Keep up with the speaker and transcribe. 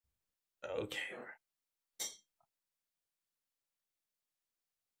Okay.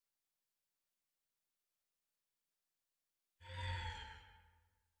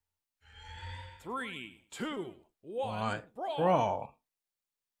 3, 2, 1, brawl! Brawl.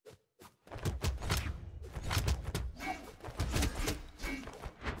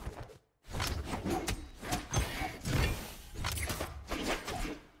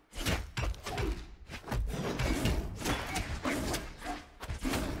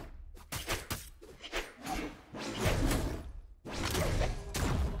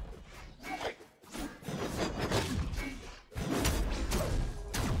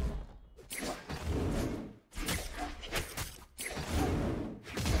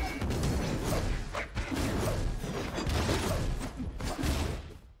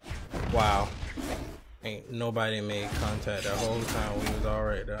 Wow. Ain't nobody made contact the whole time we was all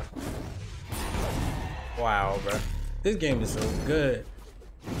right there. Wow, bro. This game is so good.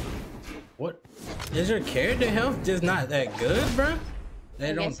 What? Is your character health just not that good, bro?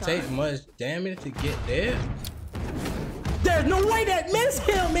 They don't take much damage to get there. There's no way that miss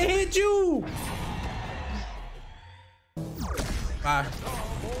him and hit you! Bye.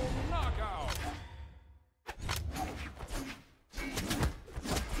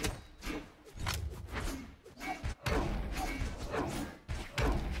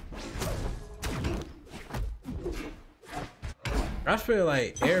 I feel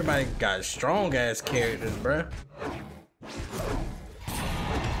like everybody got strong ass characters, bruh.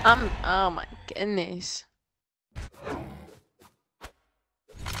 Oh my goodness.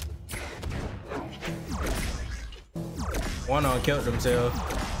 One on killed himself.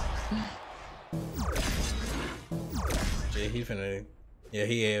 Yeah, he finna. Yeah,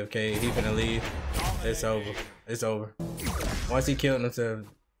 he AFK. He finna leave. It's over. It's over. Once he killed himself,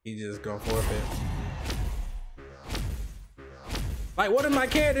 he just gonna forfeit. Like, what is my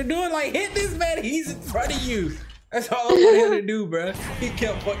character doing? Like, hit this man. He's in front of you. That's all I want him to do, bro. He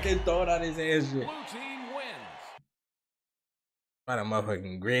kept fucking throwing out his ass shit. Blue team wins. By the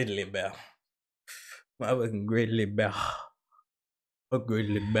motherfucking grizzly bear. Motherfucking grizzly bear. A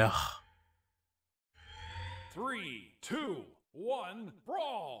grizzly bear. 3, 2, 1,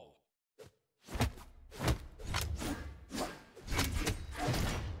 brawl!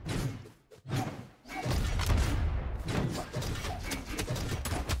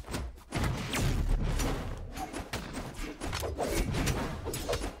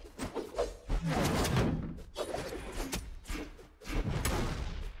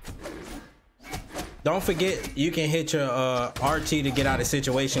 Don't forget, you can hit your RT to get out of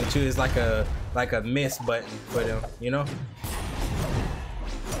situation too. It's like a miss button for them, you know.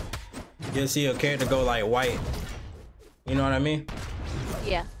 You'll see your character go like white. You know what I mean?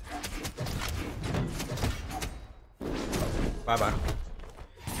 Yeah. Bye bye.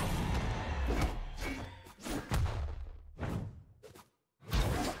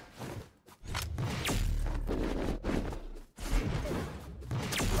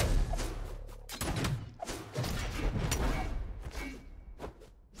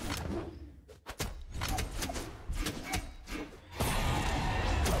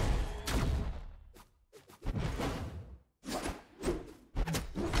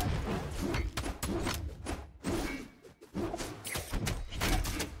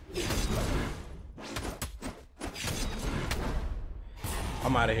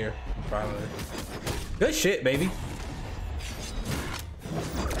 I'm out of here, finally. Good shit, baby.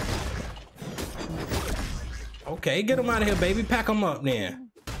 Okay, get him out of here, baby. Pack him up then.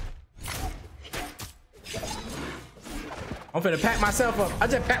 I'm finna pack myself up. I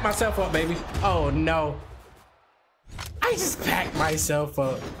just packed myself up, baby. Oh no. I just packed myself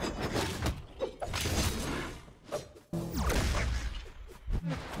up.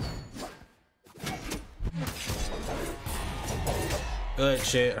 Good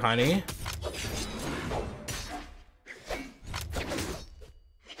shit, honey.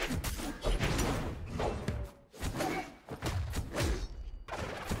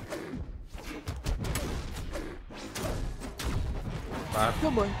 Bye.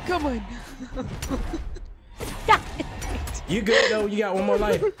 Come on, come on. You good though? You got one more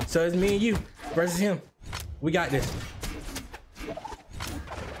life. So it's me and you versus him. We got this.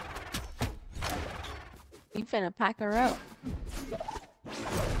 You finna pack her up.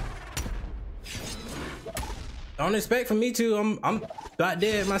 Don't expect for me to. I'm about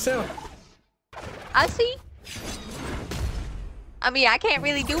dead myself. I see. I mean, I can't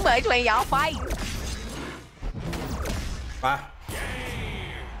really do much when y'all fighting. Bye.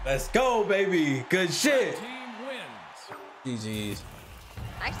 Let's go, baby. Good shit. Team wins. GG's.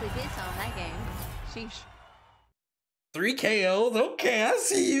 I actually did some that game. Sheesh. 3 KOs. Okay, I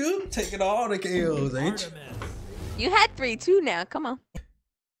see you. Taking all the KOs, ain't you? Artemis. You had 3 too now. Come on.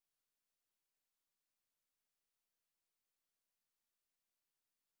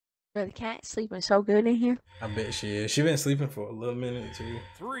 Bro, the cat sleeping so good in here. I bet she is. She been sleeping for a little minute too.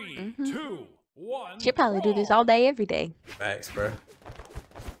 3, 2, 1. She'll probably do this all day, every day. Facts, bro.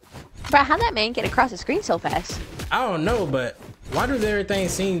 Bro, how that man get across the screen so fast? I don't know, but why does everything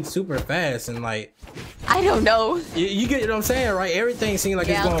seem super fast and like? I don't know. You get what I'm saying, right? Everything seems like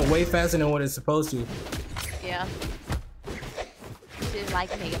it's going way faster than what it's supposed to. Yeah. Just like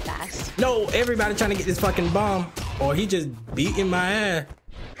mega fast. No, everybody trying to get this fucking bomb, or he just beating my ass.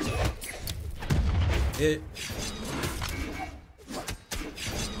 It.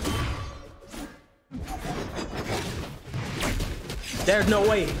 There's no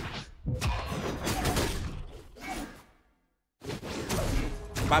way.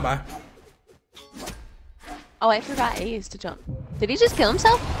 Bye-bye. Oh, I forgot A is to jump. Did he just kill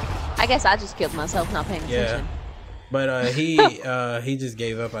himself? I guess I just killed myself not paying attention. But he just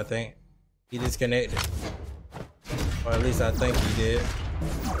gave up, I think. He disconnected. Or at least I think he did.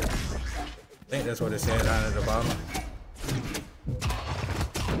 I think that's what it said down at the bottom.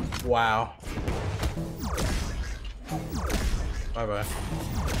 Wow. Bye-bye.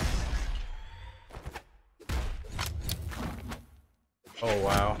 Oh,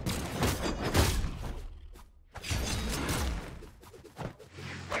 wow.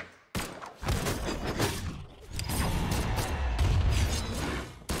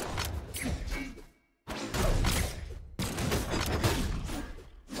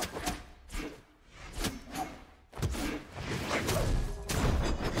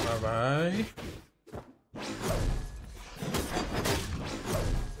 Bye-bye.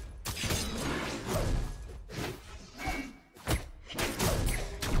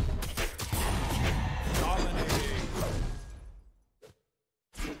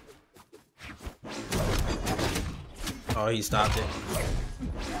 Oh, he stopped it.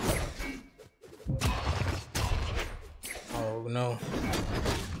 Oh, no.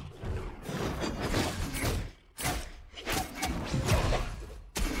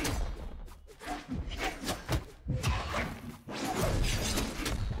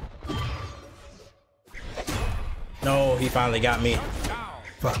 No, he finally got me.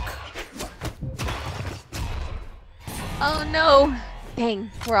 Fuck. Oh no. Dang,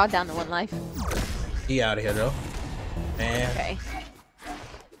 we're all down to 1 life. He out of here though. Man. Okay.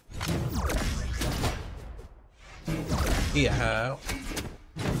 He out.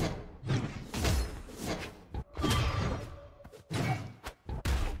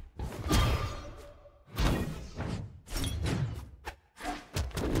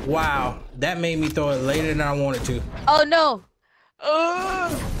 Wow, that made me throw it later than I wanted to. Oh no.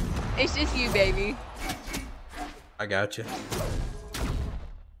 Oh, it's just you, baby. I got you.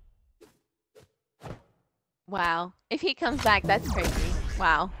 Wow. If he comes back, that's crazy.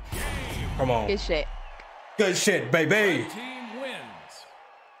 Wow. Come on. Good shit. Good shit, baby. Team wins.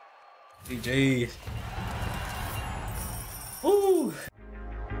 GG's. Woo.